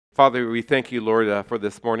Father, we thank you, Lord, for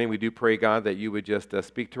this morning. We do pray, God, that you would just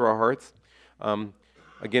speak to our hearts.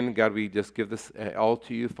 Again, God, we just give this all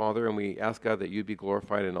to you, Father, and we ask, God, that you'd be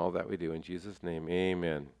glorified in all that we do. In Jesus' name,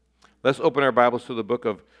 amen. Let's open our Bibles to the book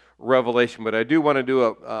of Revelation, but I do want to do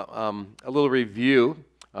a little review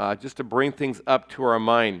just to bring things up to our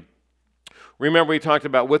mind. Remember, we talked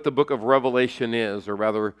about what the book of Revelation is, or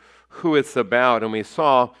rather, who it's about, and we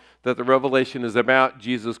saw that the revelation is about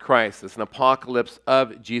Jesus Christ. It's an apocalypse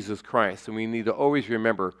of Jesus Christ, and we need to always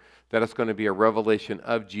remember that it's going to be a revelation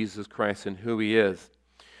of Jesus Christ and who he is.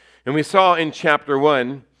 And we saw in chapter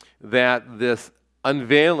 1 that this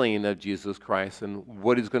unveiling of Jesus Christ and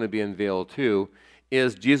what he's going to be unveiled to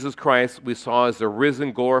is Jesus Christ, we saw as the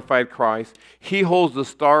risen, glorified Christ. He holds the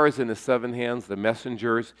stars in his 7 hands, the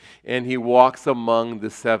messengers, and he walks among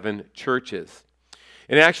the 7 churches.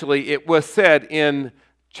 And actually, it was said in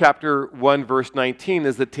chapter 1, verse 19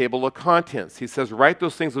 is the table of contents. He says, write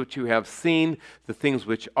those things which you have seen, the things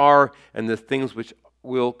which are, and the things which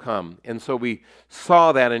will come. And so we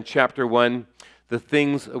saw that in chapter 1, the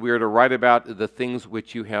things we are to write about, the things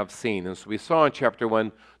which you have seen. And so we saw in chapter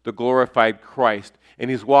 1 the glorified Christ, and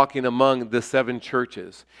he's walking among the 7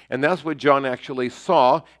 churches. And that's what John actually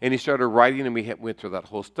saw, and he started writing, and we went through that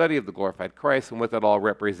whole study of the glorified Christ and what that all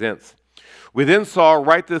represents. We then saw,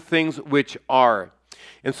 write the things which are.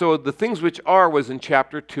 And so the things which are was in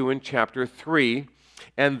chapter 2 and chapter 3,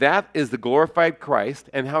 and that is the glorified Christ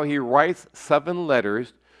and how he writes 7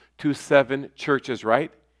 letters to 7 churches,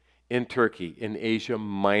 right? In Turkey, in Asia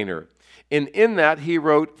Minor. And in that, he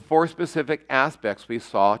wrote 4 specific aspects we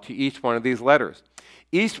saw to each one of these letters.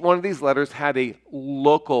 Each one of these letters had a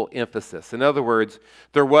local emphasis. In other words,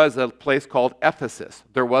 there was a place called Ephesus.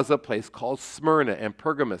 There was a place called Smyrna and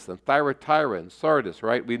Pergamos and Thyatira and Sardis,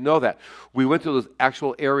 right? We know that. We went to those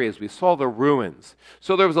actual areas. We saw the ruins.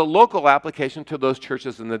 So there was a local application to those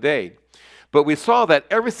churches in the day. But we saw that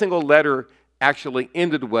every single letter actually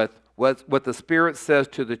ended with what the Spirit says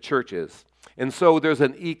to the churches. And so there's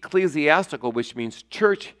an ecclesiastical, which means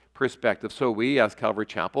church perspective. So we, as Calvary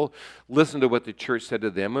Chapel, listen to what the church said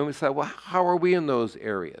to them, and we said, well, how are we in those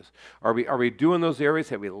areas? Are we doing those areas?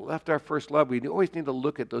 Have we left our first love? We always need to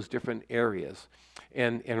look at those different areas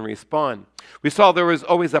and respond. We saw there was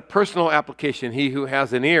always a personal application, he who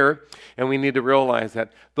has an ear, and we need to realize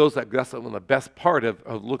that that's one of the best part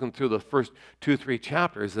of looking through the first 2-3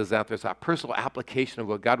 chapters is that there's a personal application of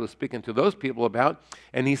what God was speaking to those people about,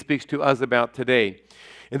 and he speaks to us about today.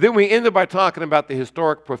 And then we ended by talking about the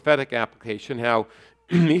historic prophetic application, how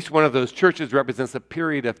each one of those churches represents a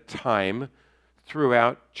period of time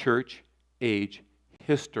throughout church age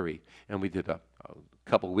history. And we did a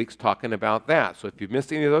couple of weeks talking about that. So if you've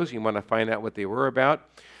missed any of those, you want to find out what they were about,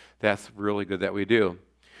 that's really good that we do.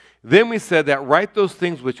 Then we said that write those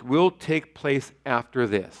things which will take place after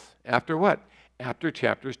this. After what? After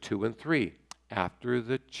chapters 2 and 3. After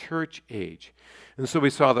the church age. And so we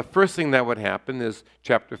saw the first thing that would happen is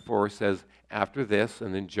chapter 4 says, after this,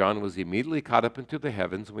 and then John was immediately caught up into the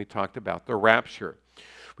heavens, and we talked about the rapture.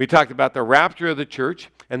 We talked about the rapture of the church,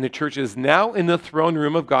 and the church is now in the throne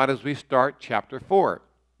room of God as we start chapter 4.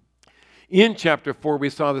 In chapter 4, we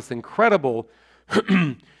saw this incredible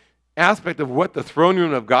aspect of what the throne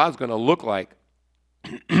room of God is going to look like.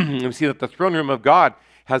 We see that the throne room of God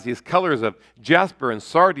has these colors of jasper and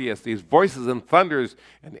sardius, these voices and thunders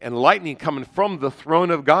and lightning coming from the throne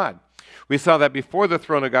of God. We saw that before the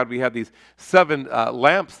throne of God, we had these 7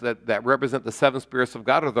 lamps that represent the 7 spirits of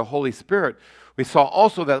God, or the Holy Spirit. We saw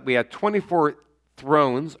also that we had 24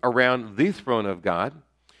 thrones around the throne of God.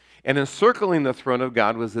 And encircling the throne of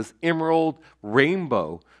God was this emerald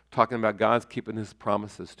rainbow, talking about God's keeping his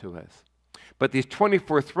promises to us. But these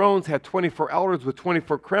 24 thrones had 24 elders with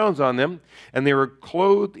 24 crowns on them, and they were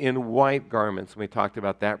clothed in white garments. And we talked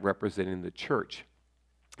about that representing the church.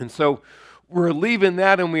 And so we're leaving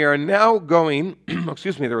that, and we are now going,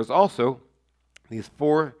 there was also these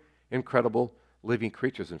 4 incredible living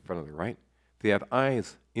creatures in front of them, right? They had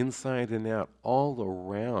eyes inside and out, all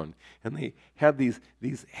around. And they had these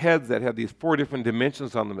heads that had these 4 different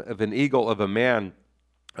dimensions on them, of an eagle, of a man,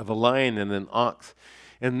 of a lion, and an ox.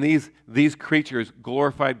 And these creatures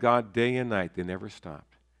glorified God day and night. They never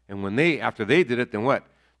stopped. And after they did it, then what?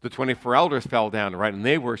 The 24 elders fell down, right? And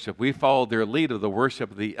they worshiped. We followed their lead of the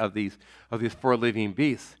worship of these 4 living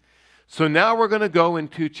beasts. So now we're going to go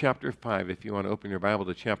into chapter 5, if you want to open your Bible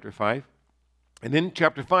to chapter 5. And in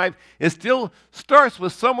chapter 5, it still starts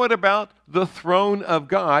with somewhat about the throne of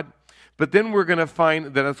God, but then we're going to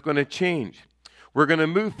find that it's going to change. We're going to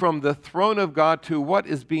move from the throne of God to what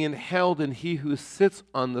is being held in he who sits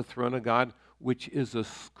on the throne of God, which is a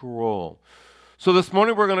scroll. So this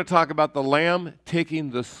morning we're going to talk about the Lamb taking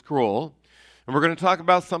the scroll, and we're going to talk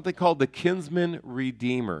about something called the kinsman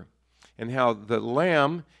redeemer, and how the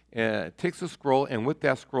Lamb takes the scroll and what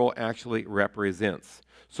that scroll actually represents.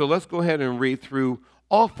 So let's go ahead and read through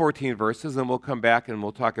all 14 verses, and we'll come back and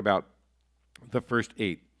we'll talk about the first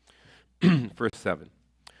 8. Verse 7.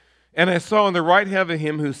 And I saw on the right hand of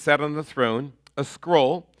him who sat on the throne a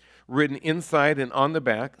scroll written inside and on the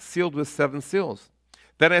back, sealed with 7 seals.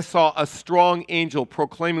 Then I saw a strong angel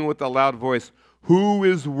proclaiming with a loud voice, "Who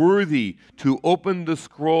is worthy to open the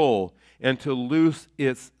scroll and to loose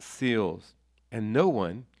its seals?" And no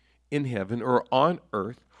one in heaven or on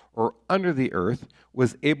earth or under the earth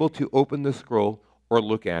was able to open the scroll or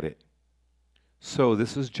look at it. So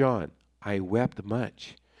this is John. I wept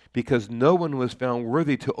much, because no one was found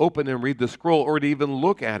worthy to open and read the scroll or to even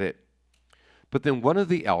look at it. But then one of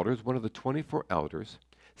the elders, one of the 24 elders,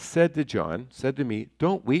 said to me,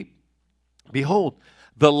 "Don't weep. Behold,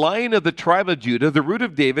 the Lion of the tribe of Judah, the Root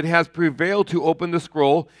of David, has prevailed to open the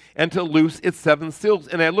scroll and to loose its 7 seals."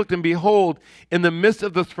 And I looked, and behold, in the midst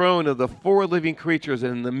of the throne of the 4 living creatures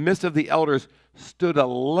and in the midst of the elders stood a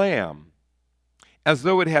lamb, as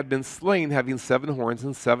though it had been slain, having 7 horns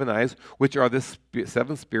and 7 eyes, which are the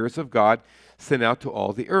 7 spirits of God sent out to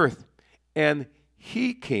all the earth. And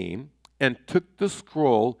he came and took the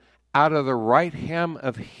scroll out of the right hand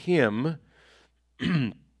of him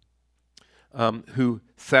who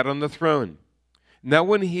sat on the throne. Now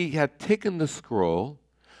when he had taken the scroll,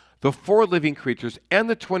 the 4 living creatures and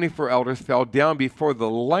the 24 elders fell down before the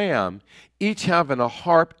Lamb, each having a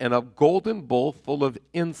harp and a golden bowl full of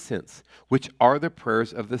incense, which are the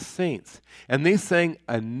prayers of the saints. And they sang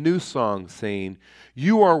a new song, saying,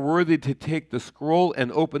 "You are worthy to take the scroll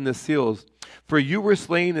and open the seals, for you were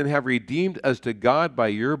slain and have redeemed us to God by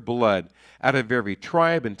your blood, out of every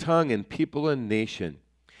tribe and tongue and people and nation,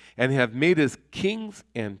 and have made us kings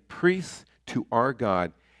and priests to our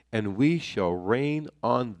God, and we shall reign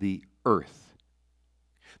on the earth."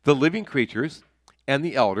 The living creatures and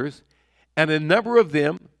the elders, and a number of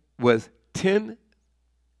them was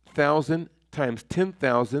 10,000 times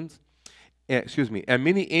 10,000s, and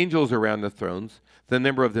many angels around the thrones, the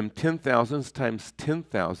number of them 10,000s times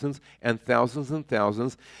 10,000s, and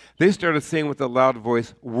thousands. They started saying with a loud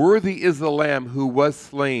voice, "Worthy is the Lamb who was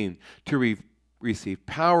slain to receive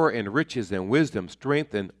power and riches and wisdom,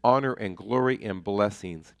 strength and honor and glory and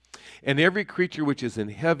blessings. And every creature which is in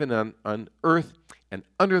heaven, on earth, and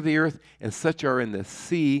under the earth, and such are in the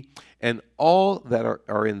sea, and all that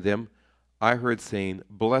are in them, I heard saying,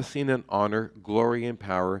 Blessing and honor, glory and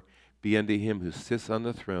power be unto him who sits on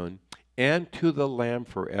the throne, and to the Lamb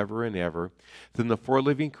forever and ever." Then the 4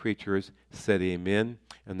 living creatures said, "Amen,"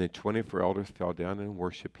 and the 24 elders fell down and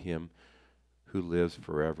worshiped him who lives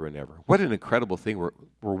forever and ever. What an incredible thing we're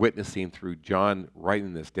witnessing through John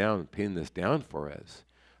writing this down and pinning this down for us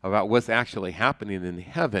about what's actually happening in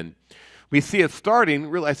heaven. We see it starting,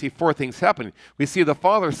 really I see 4 things happening. We see the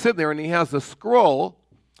Father sitting there, and he has the scroll,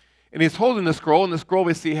 and he's holding the scroll, and the scroll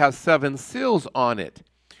we see has 7 seals on it.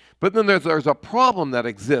 But then there's a problem that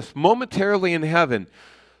exists momentarily in heaven.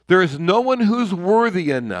 There is no one who's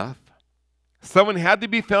worthy enough. Someone had to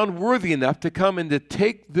be found worthy enough to come and to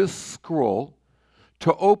take this scroll,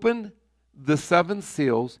 to open the 7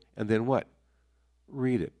 seals, and then what?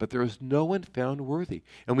 Read it. But there is no one found worthy.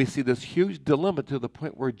 And we see this huge dilemma to the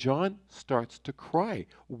point where John starts to cry,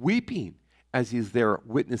 weeping as he's there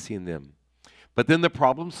witnessing them. But then the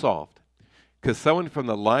problem's solved, because someone from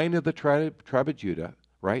the line of the tribe of Judah,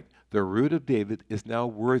 right, the Root of David, is now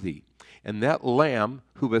worthy. And that Lamb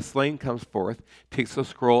who was slain comes forth, takes the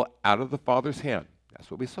scroll out of the Father's hand. That's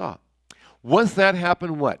what we saw. Once that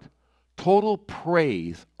happened, what? Total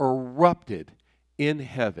praise erupted in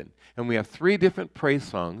heaven. And we have 3 different praise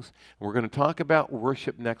songs. And we're going to talk about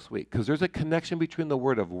worship next week, because there's a connection between the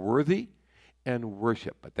word of worthy and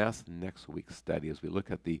worship. But that's next week's study as we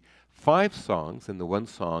look at the 5 songs and the 1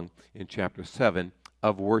 song in chapter 7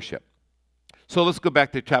 of worship. So let's go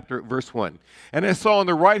back to verse 1. And I saw on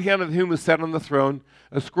the right hand of him who sat on the throne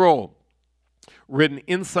a scroll written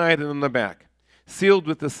inside and on the back, sealed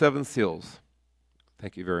with the 7 seals.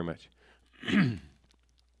 Thank you very much.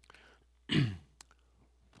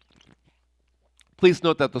 Please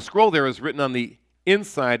note that the scroll there is written on the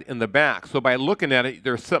inside and the back. So by looking at it,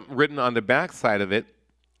 there's something written on the back side of it.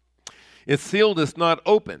 It's sealed, it's not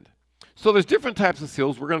opened. So there's different types of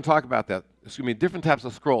seals. We're going to talk about that. Different types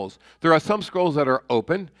of scrolls. There are some scrolls that are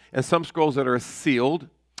open and some scrolls that are sealed.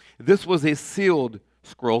 This was a sealed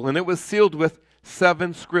scroll, and it was sealed with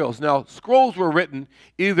 7 scrolls. Now, scrolls were written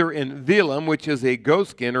either in vellum, which is a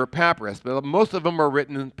goatskin, or papyrus, but most of them are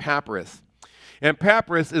written in papyrus. And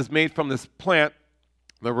papyrus is made from this plant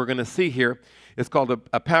that we're going to see here. It's called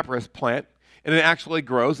a papyrus plant, and it actually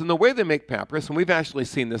grows. And the way they make papyrus, and we've actually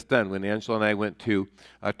seen this done. When Angela and I went to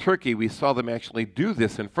Turkey, we saw them actually do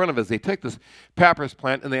this in front of us. They take this papyrus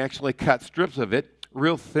plant, and they actually cut strips of it,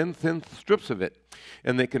 real thin strips of it.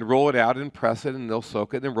 And they can roll it out and press it, and they'll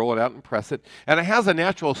soak it, and roll it out and press it. And it has a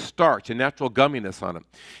natural starch, a natural gumminess on it.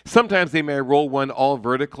 Sometimes they may roll one all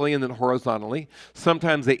vertically and then horizontally.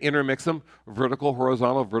 Sometimes they intermix them, vertical,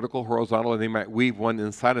 horizontal, and they might weave one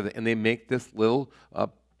inside of it. And they make this little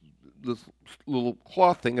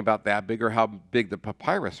cloth thing about that big, or how big the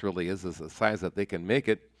papyrus really is the size that they can make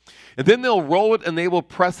it. And then they'll roll it and they will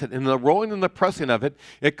press it. And the rolling and the pressing of it,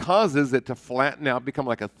 it causes it to flatten out, become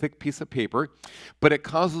like a thick piece of paper. But it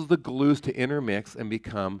causes the glues to intermix and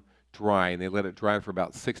become dry. And they let it dry for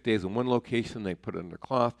about 6 days in one location. They put it under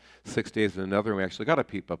cloth, 6 days in another. And we actually got a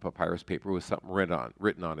piece of papyrus paper with something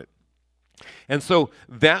written on it. And so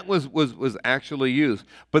that was actually used.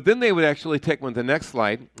 But then they would actually take one to the next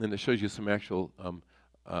slide, and it shows you some actual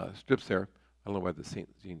strips there. I don't know why the St.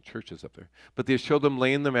 Church is up there. But they show them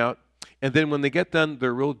laying them out. And then when they get done,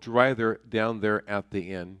 they're real dry down there at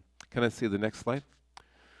the end. Can I see the next slide?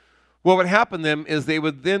 Well, what happened then is they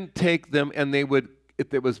would then take them, and they would,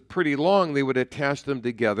 if it was pretty long, they would attach them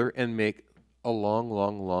together and make a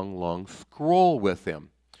long scroll with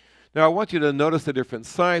them. Now, I want you to notice the different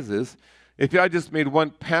sizes. If I just made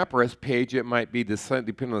one papyrus page, it might be,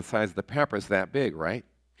 depending on the size of the papyrus, that big, right?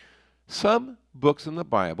 Some books in the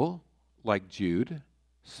Bible, like Jude,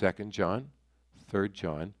 2 John, 3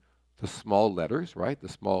 John, the small letters, right, the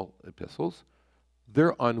small epistles,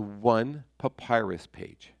 they're on one papyrus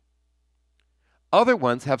page. Other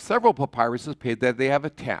ones have several papyrus pages that they have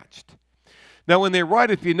attached. Now, when they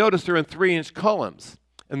write, if you notice, they're in 3-inch columns.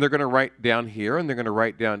 And they're going to write down here, and they're going to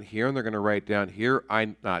write down here, and they're going to write down here.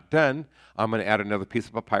 I'm not done. I'm going to add another piece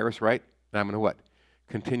of papyrus, right? And I'm going to what?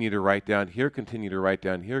 Continue to write down here, continue to write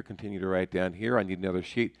down here, continue to write down here. I need another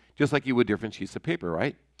sheet, just like you would different sheets of paper,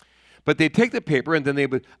 right? But they take the paper, and then they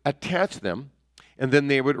would attach them, and then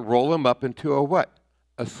they would roll them up into a what?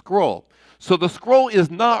 A scroll. So the scroll is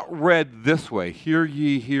not read this way. Hear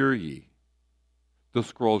ye, hear ye. The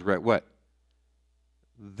scroll is read what?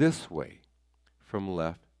 This way. From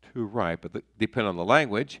left to right, but depending on the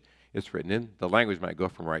language it's written in, the language might go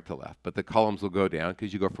from right to left, but the columns will go down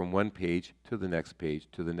because you go from one page to the next page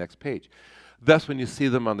to the next page. Thus, when you see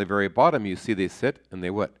them on the very bottom, you see they sit and they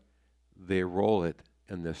what? They roll it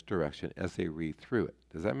in this direction as they read through it.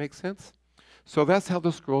 Does that make sense? So that's how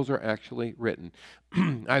the scrolls are actually written.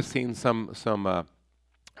 I've seen some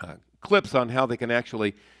clips on how they can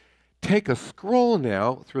actually take a scroll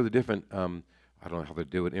now through the different I don't know how they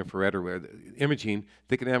do it, infrared or imaging.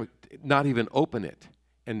 They can not even open it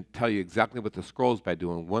and tell you exactly what the scroll is by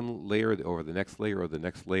doing one layer over the next layer or the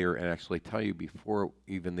next layer, and actually tell you before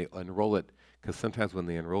even they unroll it, because sometimes when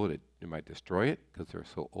they unroll it, it might destroy it because they're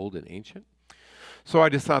so old and ancient. So I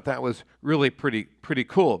just thought that was really pretty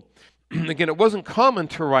cool. Again, it wasn't common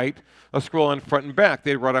to write a scroll on front and back.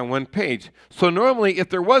 They'd write on one page. So normally, if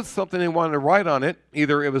there was something they wanted to write on it,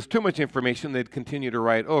 either it was too much information, they'd continue to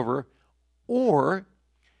write over, or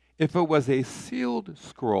if it was a sealed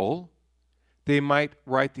scroll, they might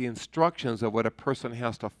write the instructions of what a person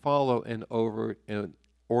has to follow in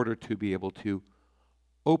order to be able to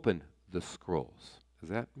open the scrolls. Does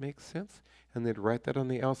that make sense? And they'd write that on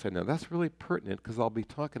the outside. Now, that's really pertinent because I'll be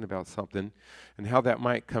talking about something and how that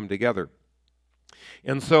might come together.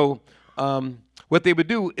 And so what they would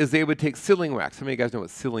do is they would take sealing wax. Some of you guys know what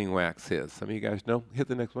sealing wax is. Some of you guys know? Hit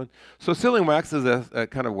the next one. So sealing wax is a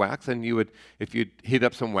kind of wax, and you would, if you heat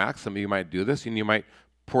up some wax, some of you might do this, and you might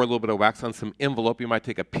pour a little bit of wax on some envelope. You might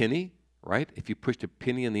take a penny, right? If you pushed a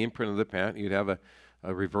penny in the imprint of the pen, you'd have a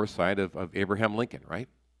reverse side of Abraham Lincoln, right?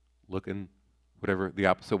 Looking whatever the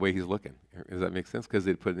opposite way he's looking. Does that make sense? Because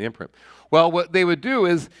they'd put in the imprint. Well, what they would do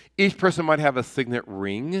is each person might have a signet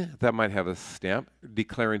ring that might have a stamp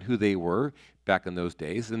declaring who they were back in those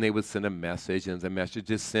days, and they would send a message, and the message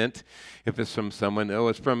is sent. If it's from someone, oh,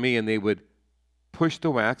 it's from me, and they would push the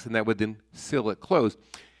wax, and that would then seal it closed.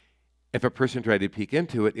 If a person tried to peek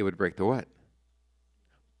into it, it would break the what?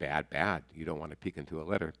 Bad. You don't want to peek into a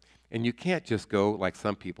letter. And you can't just go like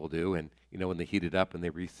some people do, and when they heat it up and they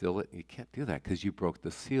reseal it, you can't do that because you broke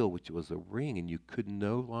the seal, which was a ring, and you could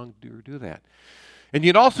no longer do that. And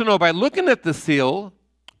you'd also know by looking at the seal,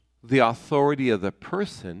 the authority of the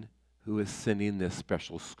person who is sending this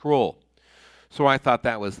special scroll. So I thought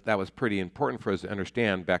that was pretty important for us to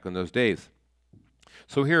understand back in those days.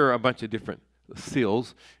 So here are a bunch of different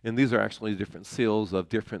seals, and these are actually different seals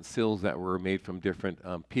that were made from different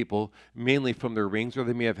people, mainly from their rings, or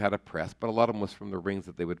they may have had a press, but a lot of them was from the rings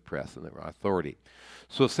that they would press, and they were authority.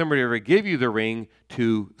 So if somebody ever gave you the ring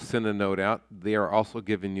to send a note out, they are also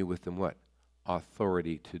giving you with them what?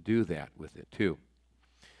 Authority to do that with it too.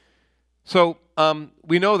 So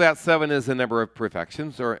we know that 7 is the number of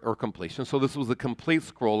perfections or completion. So this was a complete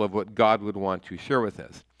scroll of what God would want to share with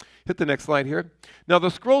us. Hit the next slide here. Now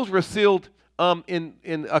the scrolls were sealed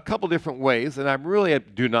in a couple different ways, and I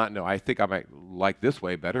do not know. I think I might like this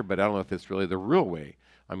way better, but I don't know if it's really the real way.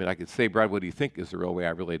 I mean, I could say, Brad, what do you think is the real way?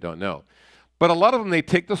 I really don't know. But a lot of them, they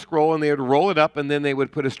take the scroll and they would roll it up, and then they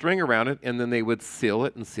would put a string around it, and then they would seal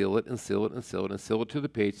it and seal it and seal it and seal it and seal it to the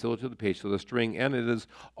page, seal it to the page, so the string and it is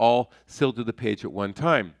all sealed to the page at one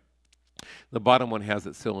time. The bottom one has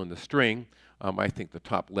it sealed in the string. I think the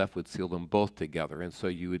top left would seal them both together, and so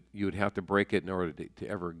you would have to break it in order to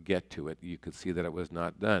ever get to it. You could see that it was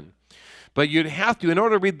not done. But you'd have to, in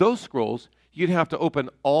order to read those scrolls, you'd have to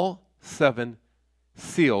open all 7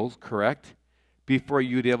 seals, correct, before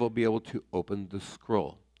you'd be able to open the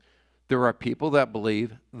scroll. There are people that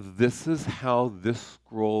believe this is how this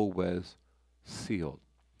scroll was sealed.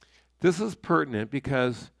 This is pertinent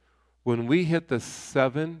because when we hit the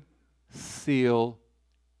 7 seal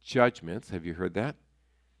judgments, have you heard that?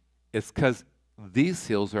 It's because these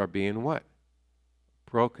seals are being what?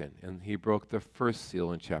 Broken. And he broke the first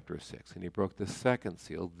seal in chapter 6, and he broke the second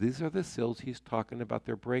seal. These are the seals he's talking about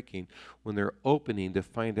they're breaking when they're opening to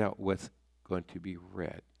find out what's going to be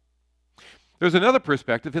read. There's another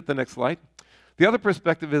perspective. Hit the next slide. The other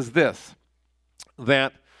perspective is this,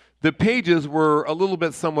 that the pages were a little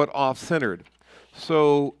bit somewhat off-centered.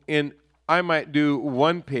 So I might do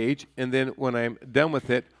one page, and then when I'm done with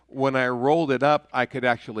it, when I rolled it up, I could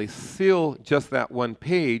actually seal just that one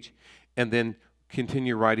page and then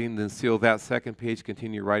continue writing, then seal that second page,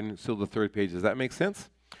 continue writing, seal the third page. Does that make sense?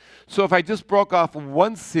 So if I just broke off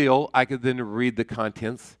one seal, I could then read the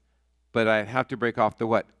contents, but I'd have to break off the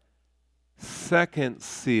what? Second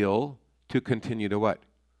seal to continue to what?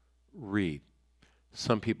 Read.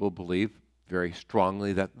 Some people believe very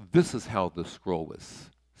strongly that this is how the scroll was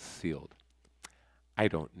sealed. I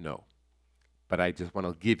don't know. But I just want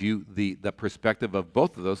to give you the perspective of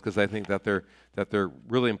both of those because I think that they're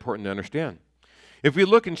really important to understand. If we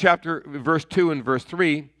look in verse 2 and verse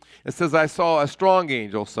 3, it says, I saw a strong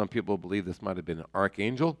angel, some people believe this might have been an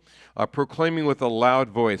archangel, proclaiming with a loud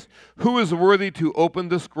voice, who is worthy to open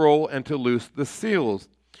the scroll and to loose the seals?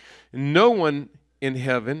 No one in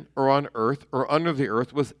heaven or on earth or under the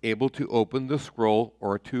earth was able to open the scroll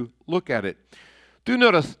or to look at it. Do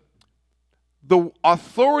notice, the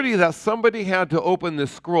authority that somebody had to open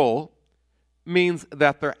this scroll means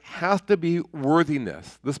that there has to be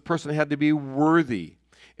worthiness. This person had to be worthy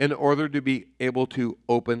in order to be able to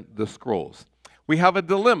open the scrolls. We have a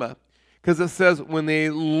dilemma because it says when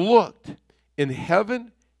they looked in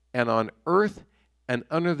heaven and on earth and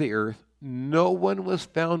under the earth, no one was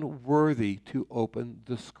found worthy to open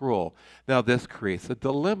the scroll. Now this creates a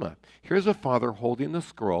dilemma. Here's a father holding the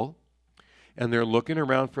scroll, and they're looking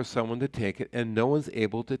around for someone to take it, and no one's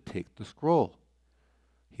able to take the scroll.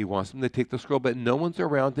 He wants them to take the scroll, but no one's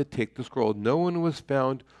around to take the scroll. No one was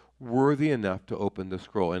found worthy enough to open the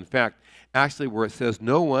scroll. In fact, actually where it says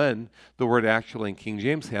no one, the word actually in King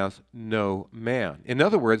James has no man. In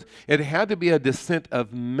other words, it had to be a descent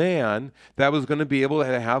of man that was going to be able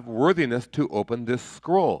to have worthiness to open this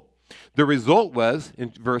scroll. The result was,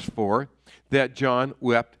 in verse 4, that John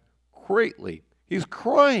wept greatly. He's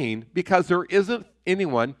crying because there isn't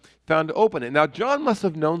anyone found to open it. Now, John must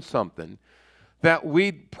have known something that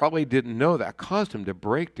we probably didn't know that caused him to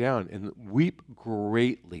break down and weep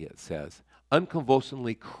greatly, it says,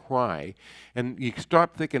 unconvulsively cry. And you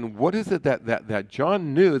start thinking, what is it that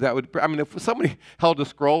John knew that would, I mean, if somebody held a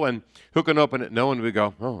scroll and who can open it, no one would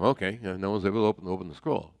go, oh, okay, no one's able to open the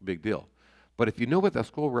scroll, big deal. But if you know what that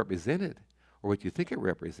scroll represented or what you think it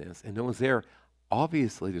represents and no one's there,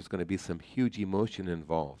 obviously there's going to be some huge emotion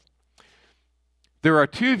involved. There are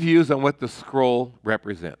two views on what the scroll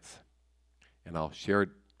represents. And I'll share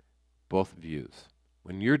both views.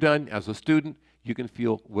 When you're done as a student, you can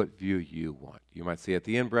feel what view you want. You might say at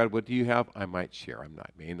the end, Brad, what do you have? I might share.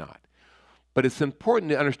 May not. But it's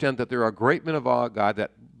important to understand that there are great men of God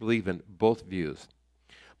that believe in both views.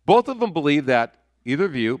 Both of them believe that, either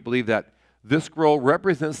view, believe that this scroll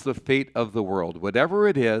represents the fate of the world. Whatever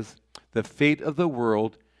it is, the fate of the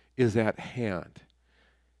world is at hand.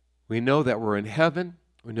 We know that we're in heaven.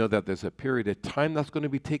 We know that there's a period of time that's going to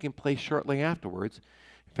be taking place shortly afterwards.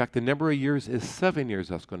 In fact, the number of years is 7 years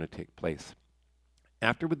that's going to take place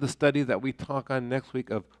After with the study that we talk on next week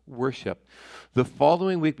of worship, the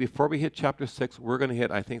following week, before we hit chapter 6, we're going to hit,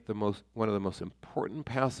 I think, one of the most important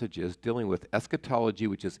passages dealing with eschatology,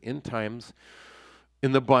 which is end times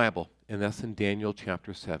in the Bible, and that's in Daniel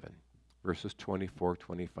chapter 7. Verses 24,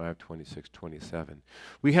 25, 26, 27.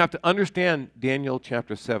 We have to understand Daniel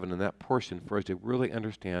chapter 7 and that portion for us to really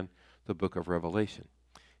understand the book of Revelation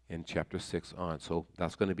in chapter 6 on. So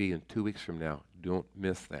that's going to be in 2 weeks from now. Don't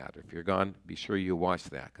miss that. If you're gone, be sure you watch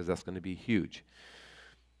that because that's going to be huge.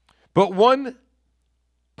 But one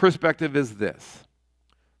perspective is this.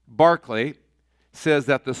 Barclay says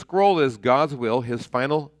that the scroll is God's will, his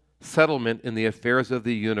final settlement in the affairs of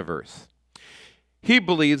the universe. He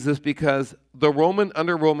believes this because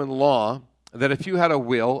under Roman law, that if you had a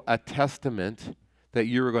will, a testament that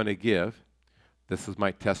you were going to give, this is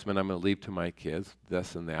my testament I'm going to leave to my kids,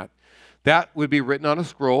 this and that would be written on a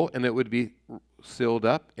scroll and it would be sealed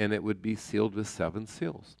up and it would be sealed with 7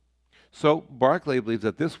 seals. So Barclay believes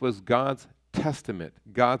that this was God's testament,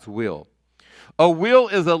 God's will. A will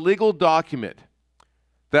is a legal document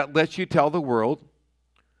that lets you tell the world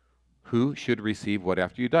who should receive what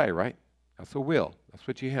after you die, right? That's a will. That's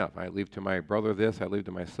what you have. I leave to my brother this. I leave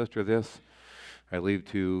to my sister this. I leave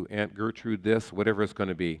to Aunt Gertrude this, whatever it's going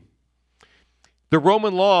to be. The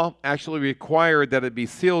Roman law actually required that it be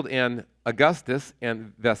sealed, and Augustus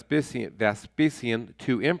and Vespasian,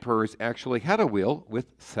 2 emperors, actually had a will with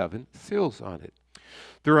 7 seals on it.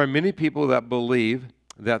 There are many people that believe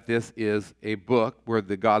that this is a book where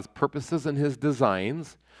God's purposes and his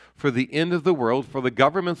designs for the end of the world, for the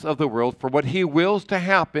governments of the world, for what he wills to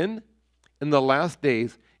happen in the last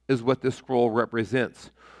days is what this scroll represents.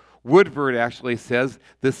 Woodward actually says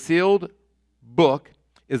the sealed book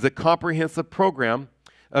is a comprehensive program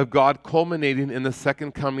of God culminating in the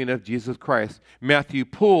second coming of Jesus Christ. Matthew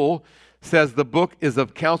Poole says the book is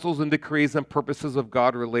of counsels and decrees and purposes of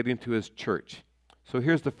God relating to his church. So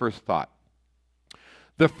here's the first thought.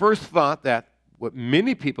 The first thought that what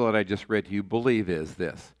many people that I just read to you believe is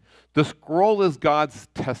this. The scroll is God's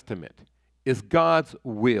testament. Is God's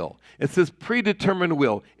will. It's his predetermined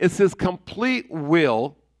will. It's his complete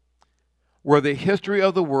will where the history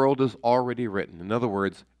of the world is already written. In other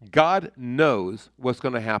words, God knows what's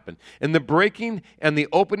going to happen. In the breaking and the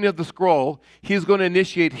opening of the scroll, he's going to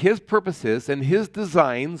initiate his purposes and his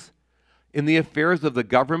designs in the affairs of the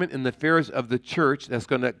government, in the affairs of the church that's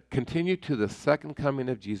going to continue to the second coming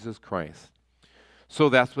of Jesus Christ. So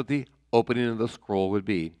that's what the opening of the scroll would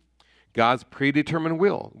be. God's predetermined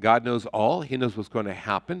will. God knows all. He knows what's going to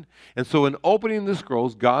happen. And so in opening the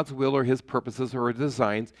scrolls, God's will or his purposes or his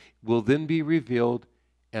designs will then be revealed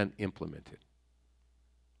and implemented.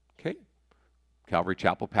 Okay? Calvary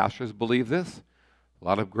Chapel pastors believe this. A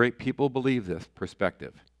lot of great people believe this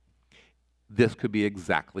perspective. This could be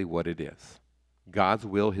exactly what it is. God's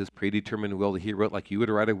will, his predetermined will that he wrote, like you would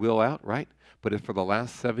write a will out, right? But it's for the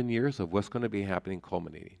last 7 years of what's going to be happening,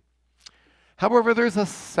 culminating. However, there's a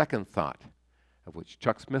second thought, of which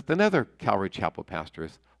Chuck Smith and other Calvary Chapel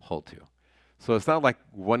pastors hold to. So it's not like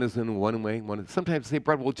one is in one way, sometimes they say,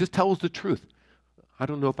 Brad, well, just tell us the truth. I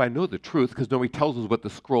don't know if I know the truth because nobody tells us what the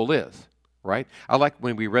scroll is, right? I like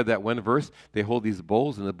when we read that one verse, they hold these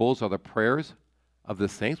bowls, and the bowls are the prayers of the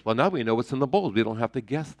saints. Well, now we know what's in the bowls. We don't have to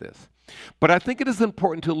guess this. But I think it is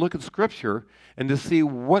important to look at Scripture and to see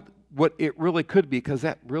what it really could be, because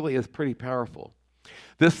that really is pretty powerful.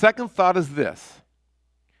 The second thought is this,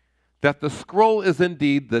 that the scroll is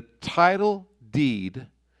indeed the title deed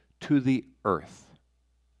to the earth.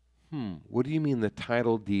 What do you mean the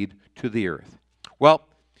title deed to the earth? Well,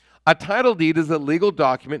 a title deed is a legal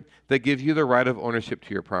document that gives you the right of ownership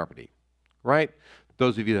to your property, right?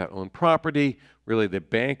 Those of you that own property, really the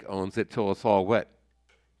bank owns it till it's all what?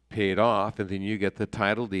 Paid off, and then you get the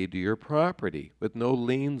title deed to your property with no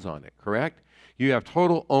liens on it, correct? You have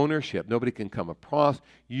total ownership. Nobody can come across.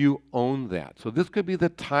 You own that. So this could be the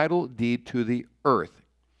title deed to the earth.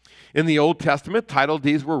 In the Old Testament, title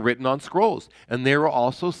deeds were written on scrolls, and they were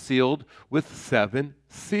also sealed with 7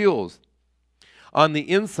 seals. On the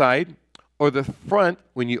inside or the front,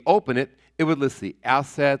 when you open it, it would list the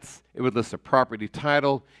assets, it would list a property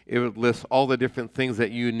title, it would list all the different things that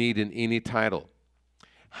you need in any title.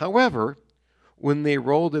 However, when they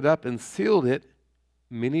rolled it up and sealed it,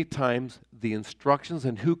 many times the instructions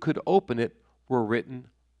and who could open it were written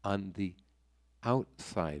on the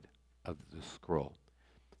outside of the scroll.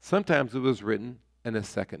 Sometimes it was written in a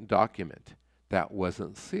second document that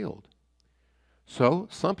wasn't sealed. So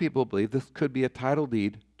some people believe this could be a title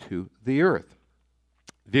deed to the earth.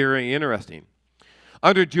 Very interesting.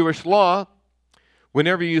 Under Jewish law,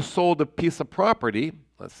 whenever you sold a piece of property,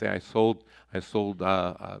 let's say I sold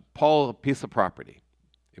Paul a piece of property.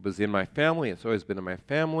 It was in my family. It's always been in my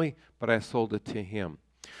family, but I sold it to him.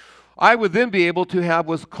 I would then be able to have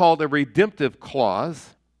what's called a redemptive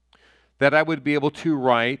clause that I would be able to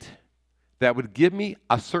write that would give me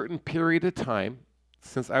a certain period of time,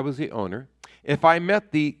 since I was the owner. If I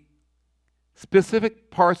met the specific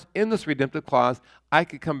parts in this redemptive clause, I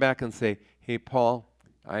could come back and say, hey, Paul,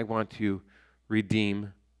 I want to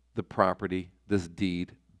redeem the property, this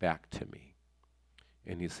deed, back to me.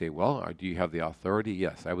 And you say, well, do you have the authority?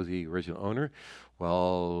 Yes, I was the original owner.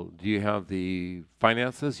 Well, do you have the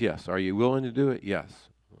finances? Yes. Are you willing to do it? Yes.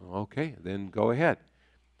 Okay, then go ahead.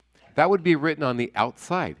 That would be written on the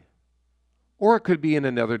outside. Or it could be in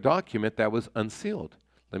another document that was unsealed.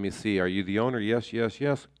 Let me see, are you the owner? Yes, yes,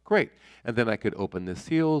 yes. Great. And then I could open the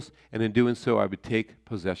seals, and in doing so, I would take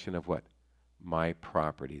possession of what? My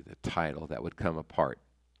property, the title that would come apart.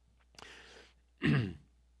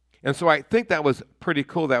 And so I think that was pretty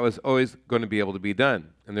cool. That was always going to be able to be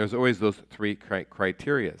done. And there's always those three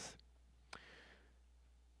criteria.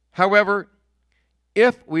 However,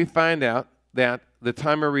 if we find out that the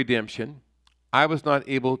time of redemption, I was not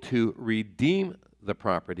able to redeem the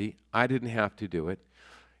property, I didn't have to do it,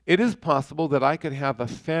 it is possible that I could have a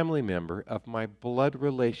family member of my blood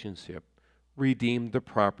relationship redeem the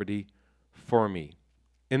property for me.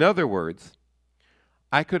 In other words,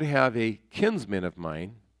 I could have a kinsman of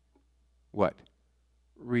mine, what?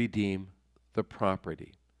 Redeem the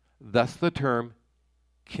property. Thus the term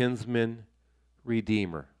kinsman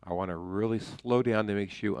redeemer. I want to really slow down to make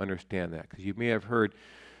sure you understand that, because you may have heard,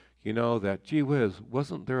 you know, that, gee whiz,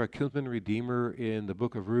 wasn't there a kinsman redeemer in the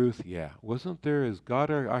book of Ruth? Yeah. Wasn't there, is God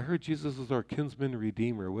I heard Jesus is our kinsman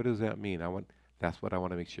redeemer. What does that mean? That's what I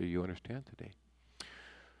want to make sure you understand today.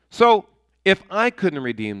 So, if I couldn't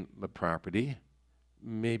redeem the property,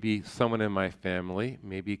 maybe someone in my family,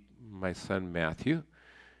 maybe my son Matthew,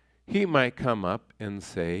 he might come up and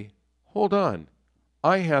say, hold on,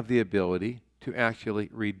 I have the ability to actually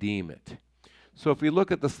redeem it. So if we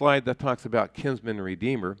look at the slide that talks about kinsman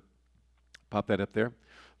redeemer, pop that up there.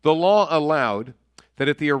 The law allowed that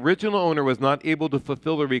if the original owner was not able to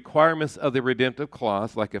fulfill the requirements of the redemptive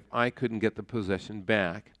clause, like if I couldn't get the possession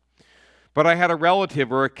back, but I had a relative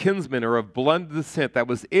or a kinsman or of blood descent that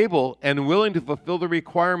was able and willing to fulfill the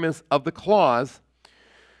requirements of the clause,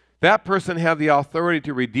 that person had the authority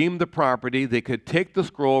to redeem the property. They could take the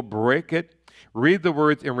scroll, break it, read the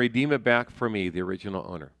words, and redeem it back for me, the original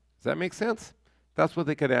owner. Does that make sense? That's what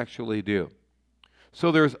they could actually do.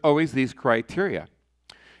 So there's always these criteria.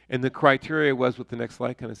 And the criteria was with the next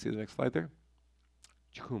slide. Can I see the next slide there?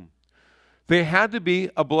 They had to be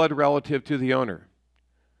a blood relative to the owner.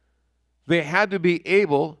 They had to be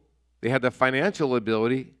able, they had the financial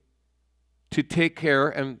ability to take care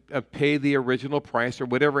and pay the original price or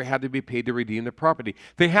whatever had to be paid to redeem the property.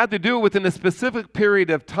 They had to do it within a specific period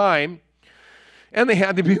of time, and they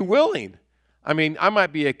had to be willing. I mean, I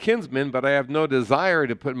might be a kinsman, but I have no desire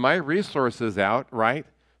to put my resources out, right,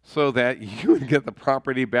 so that you would get the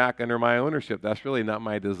property back under my ownership. That's really not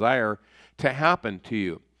my desire to happen to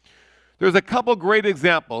you. There's a couple great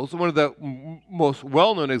examples. One of the most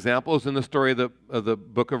well-known examples in the story of the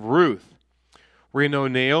book of Ruth, where you know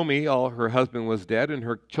Naomi, her husband was dead and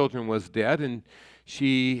her children was dead, and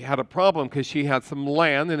she had a problem because she had some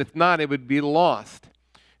land, and if not, it would be lost.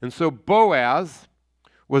 And so Boaz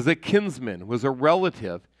was a kinsman, was a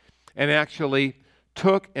relative, and actually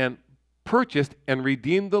took and purchased and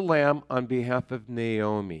redeemed the lamb on behalf of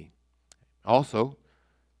Naomi. Also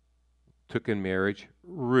took in marriage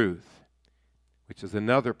Ruth, which is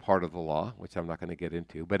another part of the law, which I'm not going to get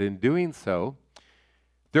into. But in doing so,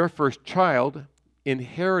 their first child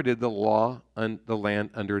inherited the land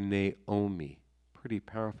under Naomi. Pretty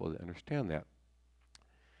powerful to understand that,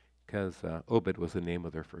 because Obed was the name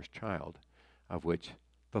of their first child, of which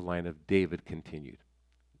the line of David continued.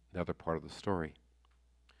 Another part of the story.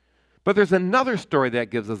 But there's another story that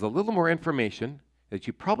gives us a little more information that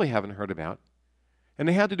you probably haven't heard about, and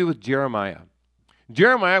it had to do with Jeremiah.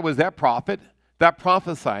 Jeremiah was that prophet that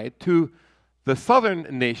prophesied to the southern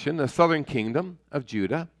nation, the southern kingdom of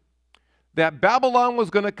Judah, that Babylon was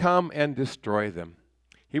going to come and destroy them.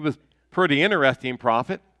 He was a pretty interesting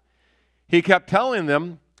prophet. He kept telling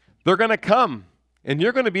them, they're going to come, and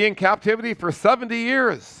you're going to be in captivity for 70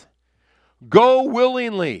 years. Go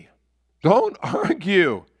willingly. Don't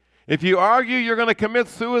argue. If you argue, you're going to commit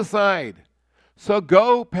suicide. So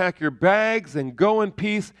go pack your bags and go in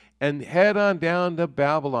peace and head on down to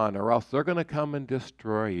Babylon, or else they're going to come and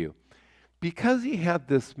destroy you. Because he had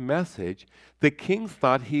this message, the king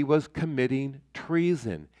thought he was committing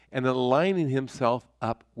treason and aligning himself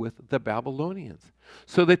up with the Babylonians.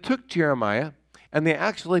 So they took Jeremiah and they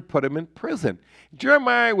actually put him in prison.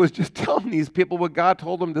 Jeremiah was just telling these people what God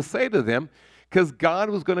told him to say to them, because God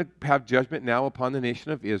was going to have judgment now upon the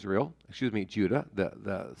nation of Israel, Judah,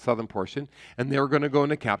 the southern portion, and they were going to go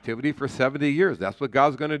into captivity for 70 years. That's what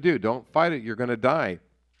God's going to do. Don't fight it. You're going to die.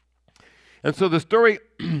 And so the story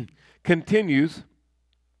continues,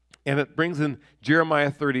 and it brings in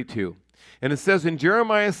Jeremiah 32. And it says, and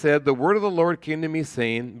Jeremiah said, the word of the Lord came to me,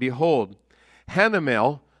 saying, behold,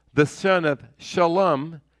 Hanamel, the son of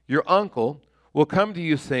Shallum, your uncle, will come to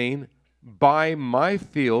you, saying, buy my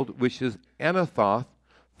field, which is Anathoth,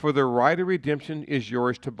 for the right of redemption is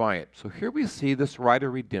yours to buy it. So here we see this right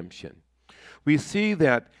of redemption. We see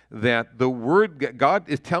that the word, God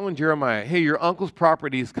is telling Jeremiah, hey, your uncle's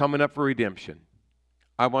property is coming up for redemption.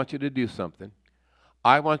 I want you to do something.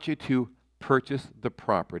 I want you to purchase the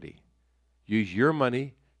property. Use your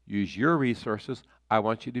money, use your resources. I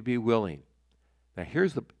want you to be willing. Now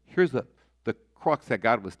here's the crux that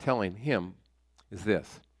God was telling him is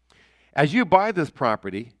this. As you buy this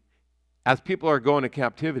property, as people are going to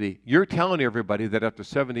captivity, you're telling everybody that after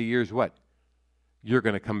 70 years, what? You're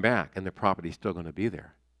going to come back and the property's still going to be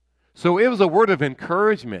there. So it was a word of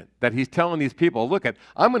encouragement that he's telling these people, look,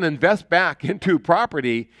 I'm going to invest back into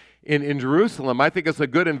property in Jerusalem. I think it's a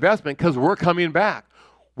good investment because we're coming back.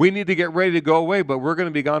 We need to get ready to go away, but we're going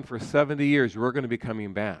to be gone for 70 years. We're going to be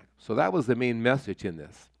coming back. So that was the main message in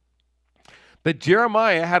this. But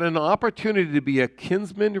Jeremiah had an opportunity to be a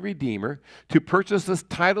kinsman redeemer, to purchase this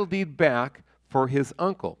title deed back for his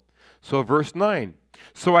uncle. So verse 9,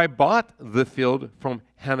 so I bought the field from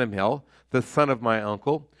Hanamel, the son of my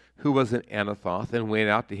uncle, who was in Anathoth, and weighed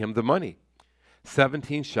out to him the money,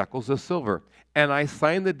 17 shekels of silver. And I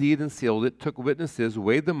signed the deed and sealed it, took witnesses,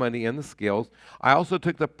 weighed the money and the scales. I also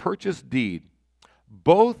took the purchase deed,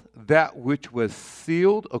 both that which was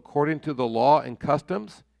sealed according to the law and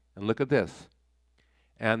customs, and look at this,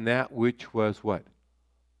 and that which was what?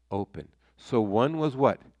 Open. So one was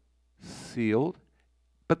what? Sealed.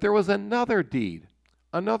 But there was another deed,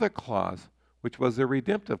 another clause, which was a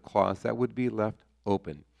redemptive clause that would be left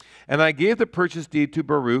open. And I gave the purchase deed to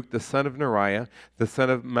Baruch, the son of Neriah, the son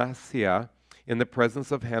of Maaseiah, in the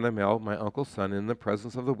presence of Hanamel, my uncle's son, in the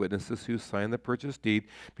presence of the witnesses who signed the purchase deed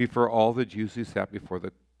before all the Jews who sat before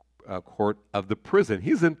the court of the prison.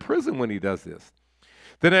 He's in prison when he does this.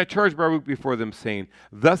 Then I charged Baruch before them, saying,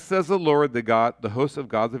 thus says the Lord, the God, the host of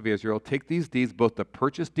gods of Israel, take these deeds, both the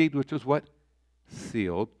purchase deed, which was what?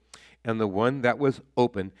 Sealed, and the one that was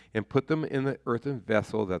open, and put them in the earthen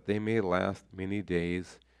vessel, that they may last many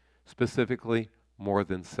days, specifically more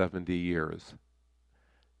than 70 years.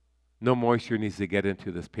 No moisture needs to get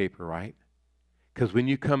into this paper, right? Because when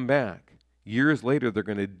you come back, years later, they're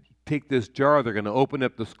going to take this jar, they're going to open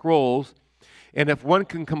up the scrolls, and if one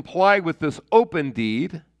can comply with this open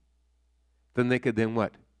deed, then they could then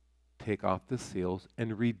what? Take off the seals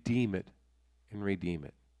and redeem it.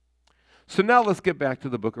 So now let's get back to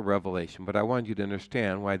the book of Revelation, but I want you to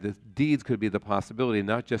understand why the deeds could be the possibility,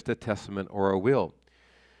 not just a testament or a will.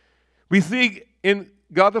 We see in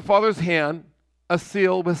God the Father's hand a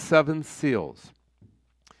seal with 7 seals.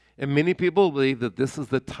 And many people believe that this is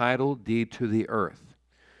the title deed to the earth.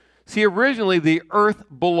 See, originally the earth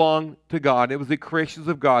belonged to God. It was the creations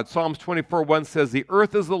of God. Psalms 24:1 says, the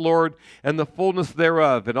earth is the Lord and the fullness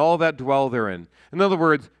thereof, and all that dwell therein. In other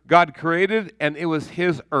words, God created and it was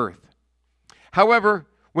his earth. However,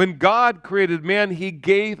 when God created man, he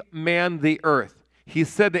gave man the earth. He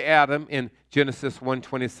said to Adam in Genesis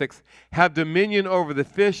 1:26, have dominion over the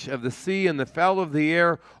fish of the sea and the fowl of the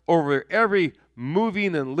air, over every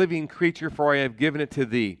moving and living creature, for I have given it to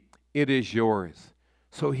thee. It is yours.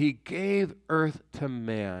 So he gave earth to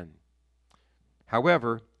man.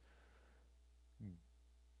 However,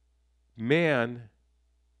 man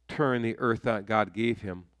turned the earth that God gave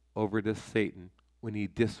him over to Satan when he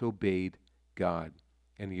disobeyed God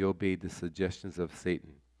and he obeyed the suggestions of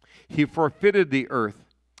Satan. He forfeited the earth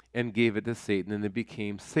and gave it to Satan, and it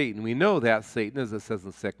became Satan. We know that Satan, as it says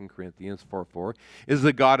in 2 Corinthians 4:4, is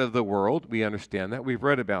the god of the world. We understand that. We've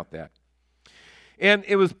read about that. And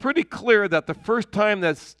it was pretty clear that the first time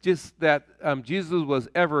Jesus was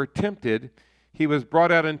ever tempted, he was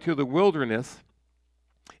brought out into the wilderness,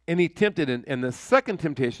 and he tempted. And the second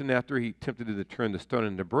temptation, after he tempted to turn the stone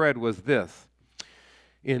into bread, was this.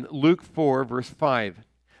 In Luke 4, verse 5,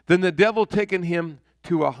 then the devil, taking him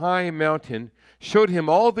to a high mountain, showed him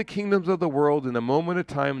all the kingdoms of the world in a moment of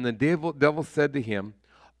time. And the devil said to him,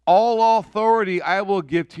 all authority I will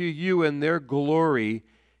give to you and their glory,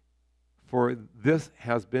 for this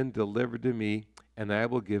has been delivered to me, and I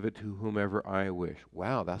will give it to whomever I wish.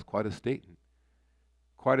 Wow, that's quite a statement.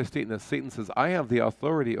 quite a statement. Satan says, I have the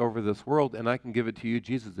authority over this world, and I can give it to you,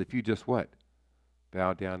 Jesus, if you just what?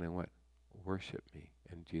 Bow down and what? Worship me.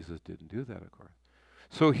 And Jesus didn't do that, of course.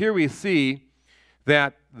 So here we see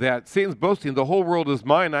that Satan's boasting, the whole world is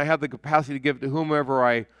mine. I have the capacity to give it to whomever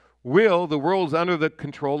I will. The world is under the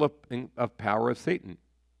control of power of Satan.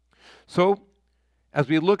 So as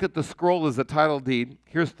we look at the scroll as a title deed,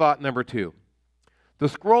 here's thought number 2. The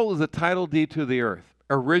scroll is a title deed to the earth.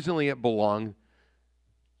 Originally it belonged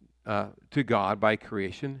to God by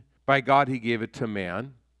creation. By God he gave it to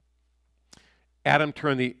man. Adam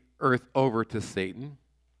turned the earth over to Satan.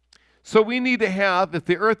 So we need to have, if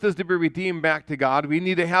the earth is to be redeemed back to God, we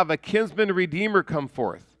need to have a kinsman redeemer come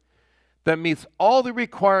forth that meets all the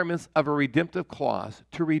requirements of a redemptive clause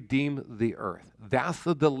to redeem the earth. That's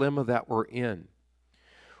the dilemma that we're in.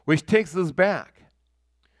 Which takes us back.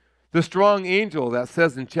 The strong angel that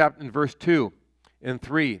says in verse 2 and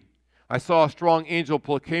 3, I saw a strong angel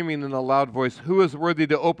proclaiming in a loud voice, who is worthy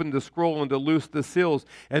to open the scroll and to loose the seals?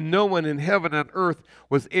 And no one in heaven and earth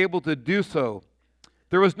was able to do so.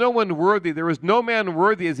 There was no one worthy, there was no man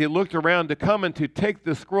worthy as he looked around to come and to take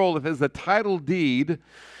the scroll if it's a title deed,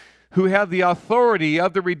 who had the authority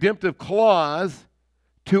of the redemptive clause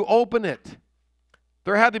to open it.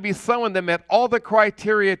 There had to be someone that met all the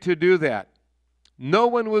criteria to do that. No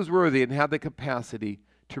one was worthy and had the capacity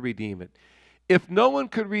to redeem it. If no one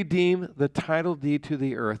could redeem the title deed to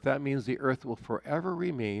the earth, that means the earth will forever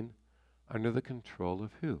remain under the control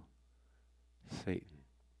of who? Satan.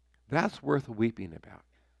 That's worth weeping about.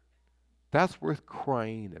 That's worth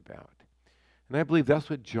crying about. And I believe that's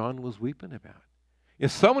what John was weeping about.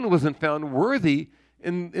 If someone wasn't found worthy,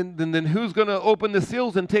 then who's going to open the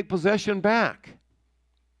seals and take possession back?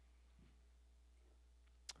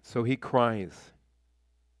 So he cries.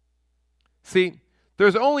 See,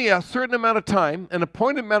 there's only a certain amount of time, an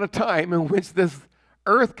appointed amount of time in which this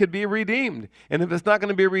earth could be redeemed. And if it's not going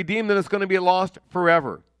to be redeemed, then it's going to be lost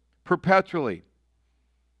forever, perpetually.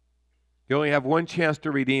 You only have one chance to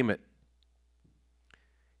redeem it.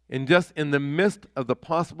 And just in the midst of the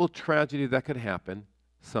possible tragedy that could happen,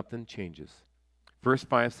 something changes. Verse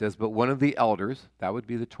 5 says, but one of the elders, that would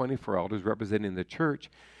be the 24 elders representing the church,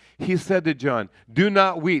 he said to John, do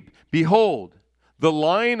not weep. Behold, the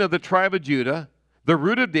Lion of the tribe of Judah, the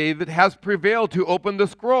root of David, has prevailed to open the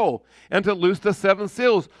scroll and to loose the 7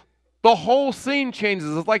 seals. The whole scene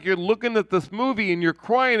changes. It's like you're looking at this movie and you're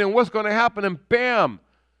crying and what's going to happen, and bam!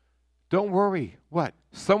 Don't worry. What?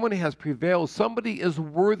 Someone has prevailed. Somebody is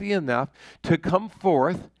worthy enough to come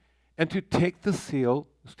forth and to take the seal,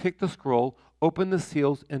 take the scroll, open the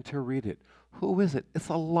seals, and to read it. Who is it? It's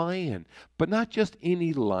a lion. But not just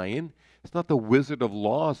any lion. It's not the Wizard of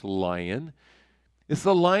Law's lion. It's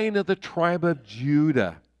the Lion of the tribe of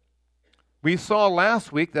Judah. We saw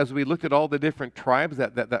last week, as we looked at all the different tribes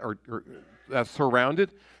that are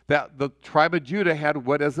surrounded, that the tribe of Judah had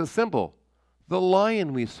what as a symbol? The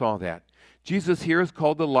lion. We saw that. Jesus here is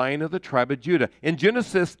called the Lion of the tribe of Judah. In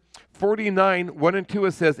Genesis 49, 1 and 2,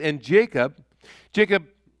 it says, and Jacob,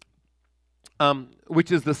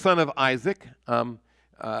 which is the son of Isaac,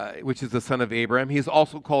 which is the son of Abraham, he's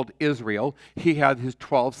also called Israel. He had his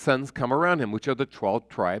 12 sons come around him, which are the 12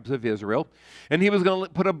 tribes of Israel. And he was going to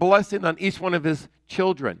put a blessing on each one of his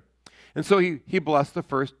children. And so he blessed the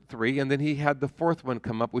first 3, and then he had the 4th one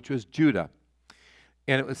come up, which was Judah.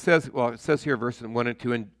 And it says here, verses 1 and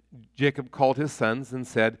 2, and Jacob called his sons and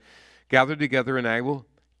said, gather together, and I will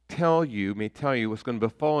tell you what's going to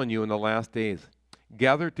befall you in the last days.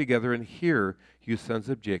 Gather together and hear, you sons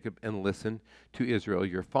of Jacob, and listen to Israel,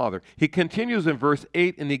 your father. He continues in verse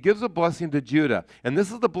 8, and he gives a blessing to Judah. And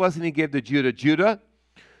this is the blessing he gave to Judah. Judah,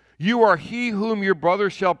 you are he whom your brother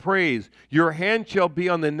shall praise. Your hand shall be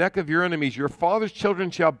on the neck of your enemies. Your father's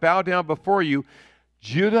children shall bow down before you.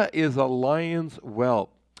 Judah is a lion's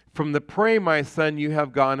whelp. From the prey, my son, you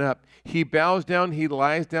have gone up. He bows down, he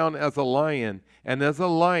lies down as a lion. And as a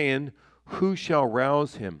lion, who shall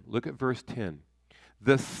rouse him? Look at verse 10.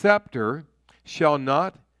 The scepter shall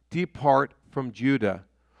not depart from Judah,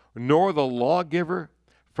 nor the lawgiver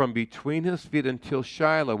from between his feet until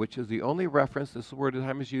Shiloh, which is the only reference, this word at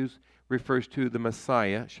times used, refers to the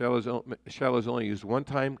Messiah. Shiloh is only used one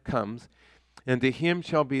time, comes, and to him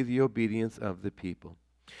shall be the obedience of the people.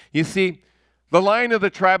 You see, the Lion of the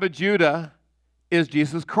tribe of Judah is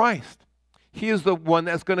Jesus Christ. He is the one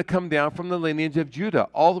that's going to come down from the lineage of Judah,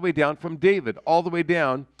 all the way down from David, all the way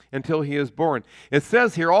down until he is born. It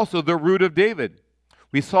says here also the root of David.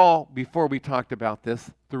 We saw, before we talked about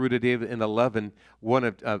this, the root of David in 11,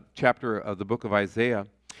 chapter of the book of Isaiah.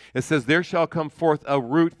 It says, there shall come forth a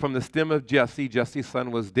root from the stem of Jesse. Jesse's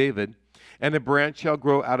son was David. And a branch shall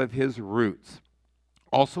grow out of his roots.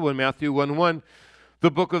 Also in Matthew 1:1,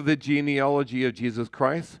 the book of the genealogy of Jesus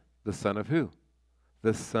Christ, the son of who?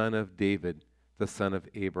 The son of David, the son of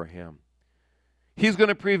Abraham. He's going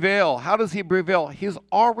to prevail. How does he prevail? He's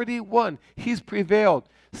already won. He's prevailed.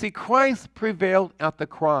 See, Christ prevailed at the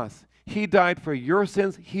cross. He died for your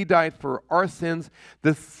sins. He died for our sins.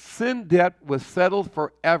 The sin debt was settled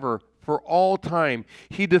forever, for all time.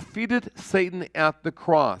 He defeated Satan at the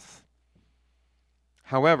cross.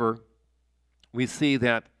 However, we see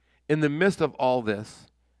that in the midst of all this,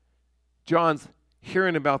 John's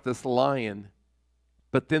hearing about this lion,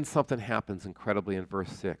 but then something happens incredibly in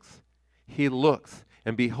verse 6. He looks,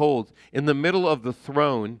 and beholds, in the middle of the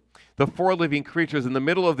throne, the four living creatures, in the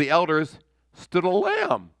middle of the elders, stood a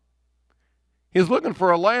lamb. He's looking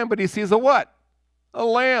for a lamb, but he sees a what? A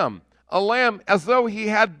lamb. A lamb as though he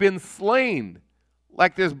had been slain.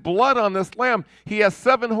 Like there's blood on this lamb. He has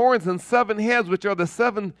 7 horns and 7 heads, which are the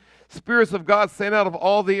 7 spirits of God sent out of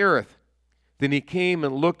all the earth. Then he came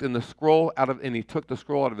and looked in the scroll and he took the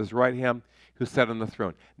scroll out of his right hand, who sat on the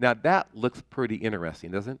throne. Now that looks pretty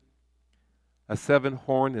interesting, doesn't it? A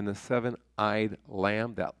 7-horned and a 7-eyed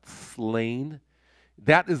lamb that's slain.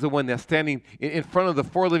 That is the one that's standing in front of the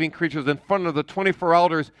 4 living creatures, in front of the 24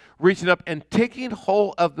 elders, reaching up and taking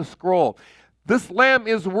hold of the scroll. This lamb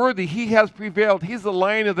is worthy. He has prevailed. He's the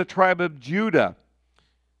Lion of the tribe of Judah.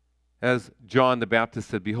 As John the Baptist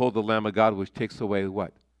said, behold the Lamb of God, which takes away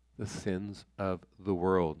what? The sins of the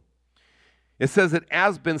world. It says it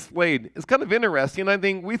has been slain. It's kind of interesting. I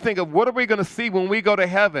think we think of what are we going to see when we go to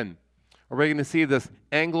heaven? Are we going to see this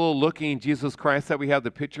anglo-looking Jesus Christ that we have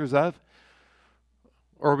the pictures of?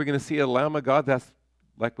 Or are we going to see a Lamb of God that's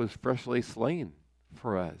like was freshly slain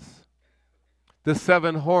for us? The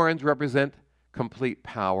 7 horns represent complete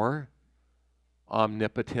power,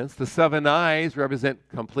 omnipotence. The 7 eyes represent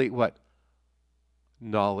complete what?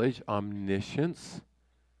 Knowledge, omniscience.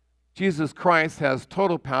 Jesus Christ has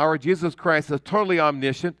total power. Jesus Christ is totally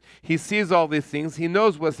omniscient. He sees all these things. He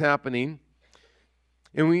knows what's happening.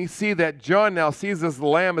 And we see that John now sees this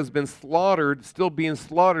lamb has been slaughtered, still being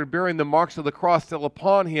slaughtered, bearing the marks of the cross still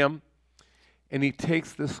upon him. And he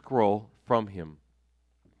takes the scroll from him.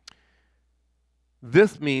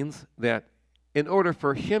 This means that in order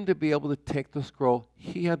for him to be able to take the scroll,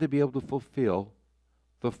 he had to be able to fulfill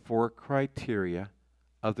the 4 criteria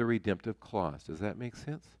of the redemptive clause. Does that make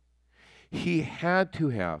sense? He had to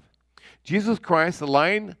have Jesus Christ, the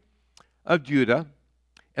Lion of Judah,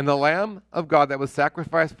 and the Lamb of God that was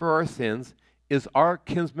sacrificed for our sins, is our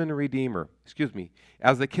kinsman redeemer.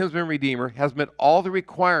 As the kinsman redeemer, has met all the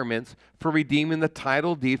requirements for redeeming the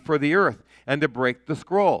title deed for the earth and to break the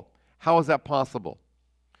scroll. How is that possible?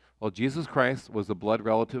 Well, Jesus Christ was the blood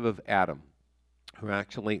relative of Adam, who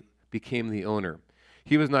actually became the owner.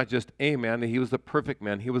 He was not just a man, he was the perfect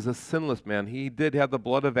man. He was a sinless man. He did have the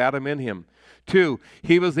blood of Adam in him. 2,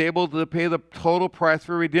 he was able to pay the total price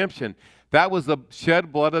for redemption. That was the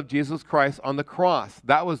shed blood of Jesus Christ on the cross.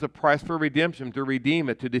 That was the price for redemption, to redeem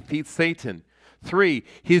it, to defeat Satan. 3,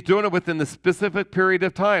 he's doing it within the specific period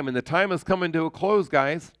of time, and the time is coming to a close,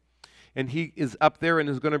 guys. And he is up there and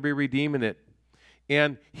is going to be redeeming it.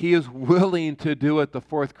 And he is willing to do it, the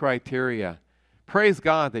 4th criteria. Praise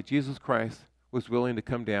God that Jesus Christ was willing to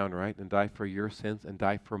come down, right, and die for your sins and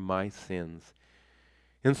die for my sins.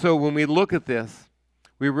 And so when we look at this,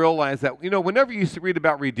 we realize that, whenever you read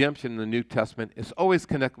about redemption in the New Testament, it's always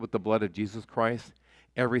connected with the blood of Jesus Christ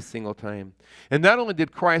every single time. And not only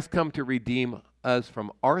did Christ come to redeem us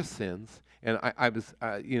from our sins, and I was,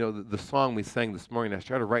 the song we sang this morning, I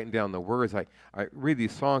started writing down the words. I read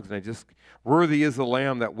these songs and I just, worthy is the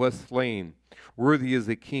Lamb that was slain. Worthy is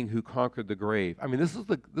the King who conquered the grave. I mean, this is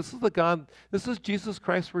the God, this is Jesus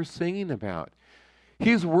Christ we're singing about.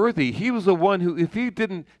 He's worthy. He was the one who, if he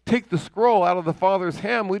didn't take the scroll out of the Father's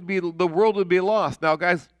hand, the world would be lost. Now,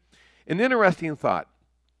 guys, an interesting thought.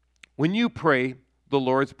 When you pray the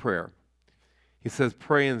Lord's Prayer, he says,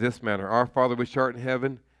 pray in this manner. Our Father which art in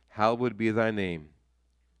heaven, hallowed be thy name.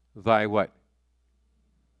 Thy what?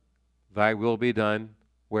 Thy will be done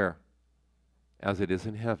where? As it is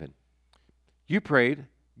in heaven. You prayed,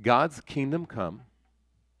 God's kingdom come.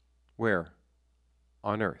 Where?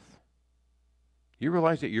 On earth. You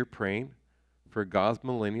realize that you're praying for God's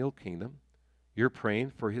millennial kingdom? You're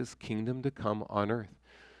praying for his kingdom to come on earth.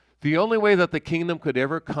 The only way that the kingdom could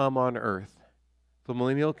ever come on earth, the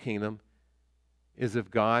millennial kingdom, is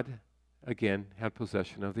if God, again, had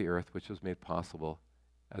possession of the earth, which was made possible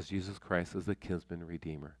as Jesus Christ as the kinsman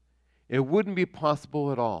redeemer. It wouldn't be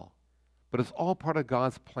possible at all, but it's all part of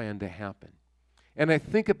God's plan to happen. And I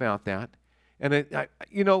think about that, and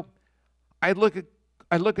I look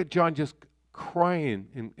at John just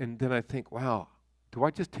crying, and then I think, wow, do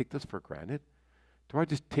I just take this for granted? Do I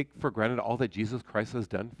just take for granted all that Jesus Christ has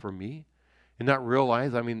done for me and not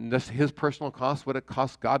realize, this his personal cost, what it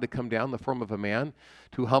cost God to come down in the form of a man,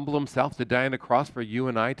 to humble himself, to die on a cross for you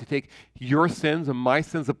and I, to take your sins and my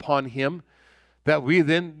sins upon him, that we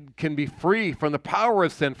then can be free from the power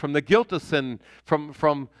of sin, from the guilt of sin,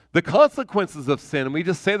 from the consequences of sin. And we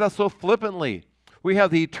just say that so flippantly. We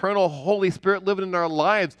have the eternal Holy Spirit living in our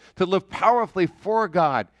lives to live powerfully for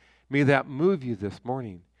God. May that move you this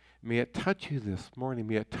morning. May it touch you this morning.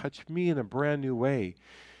 May it touch me in a brand new way.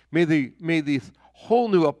 May this whole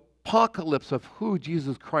new apocalypse of who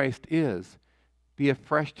Jesus Christ is be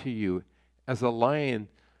afresh to you as a lion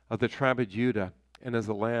of the tribe of Judah and as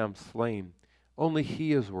a lamb slain. Only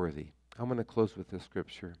he is worthy. I'm going to close with this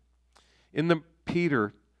scripture. In the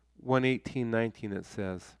Peter 1:18-19 it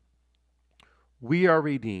says, we are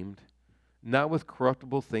redeemed, not with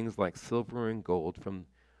corruptible things like silver and gold from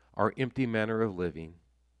our empty manner of living.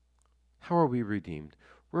 How are we redeemed?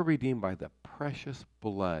 We're redeemed by the precious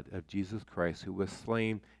blood of Jesus Christ, who was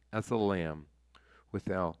slain as a lamb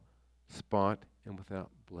without spot and without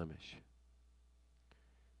blemish.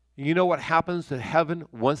 You know what happens to heaven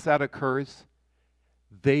once that occurs?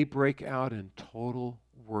 They break out in total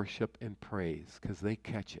worship and praise because they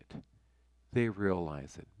catch it. They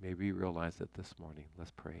realize it. Maybe you realize it this morning.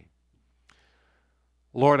 Let's pray.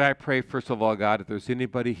 Lord, I pray, first of all, God, if there's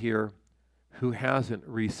anybody here who hasn't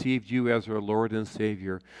received you as their Lord and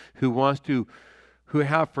Savior, who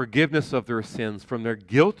have forgiveness of their sins, from their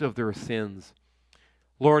guilt of their sins,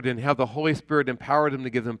 Lord, and have the Holy Spirit empower them to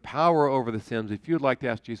give them power over the sins. If you'd like to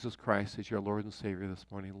ask Jesus Christ as your Lord and Savior this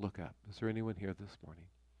morning, look up. Is there anyone here this morning?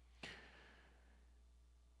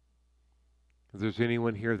 If there's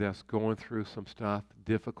anyone here that's going through some stuff,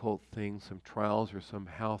 difficult things, some trials or some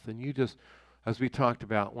health, and you just, as we talked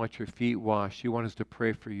about, want your feet washed, you want us to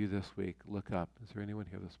pray for you this week, look up. Is there anyone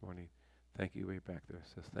here this morning? Thank you way back there,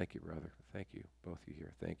 sis. Thank you, brother. Thank you, both of you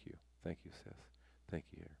here. Thank you. Thank you, sis. Thank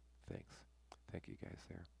you here. Thanks. Thank you guys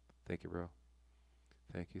there. Thank you, bro.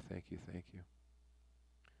 Thank you, thank you, thank you.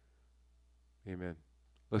 Amen.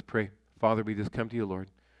 Let's pray. Father, we just come to you, Lord.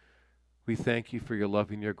 We thank you for your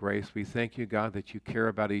love and your grace. We thank you, God, that you care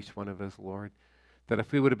about each one of us, Lord. That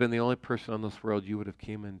if we would have been the only person on this world, you would have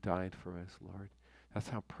came and died for us, Lord. That's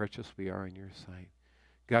how precious we are in your sight.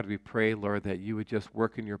 God, we pray, Lord, that you would just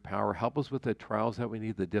work in your power. Help us with the trials that we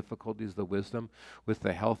need, the difficulties, the wisdom, with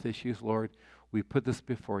the health issues, Lord. We put this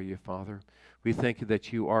before you, Father. We thank you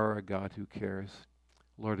that you are a God who cares.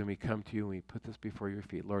 Lord, and we come to you and we put this before your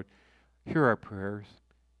feet. Lord, hear our prayers.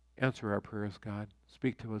 Answer our prayers, God.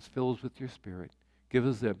 Speak to us. Fill us with your Spirit. Give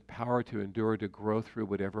us the power to endure, to grow through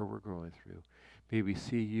whatever we're going through. May we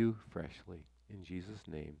see you freshly. In Jesus'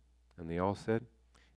 name. And they all said,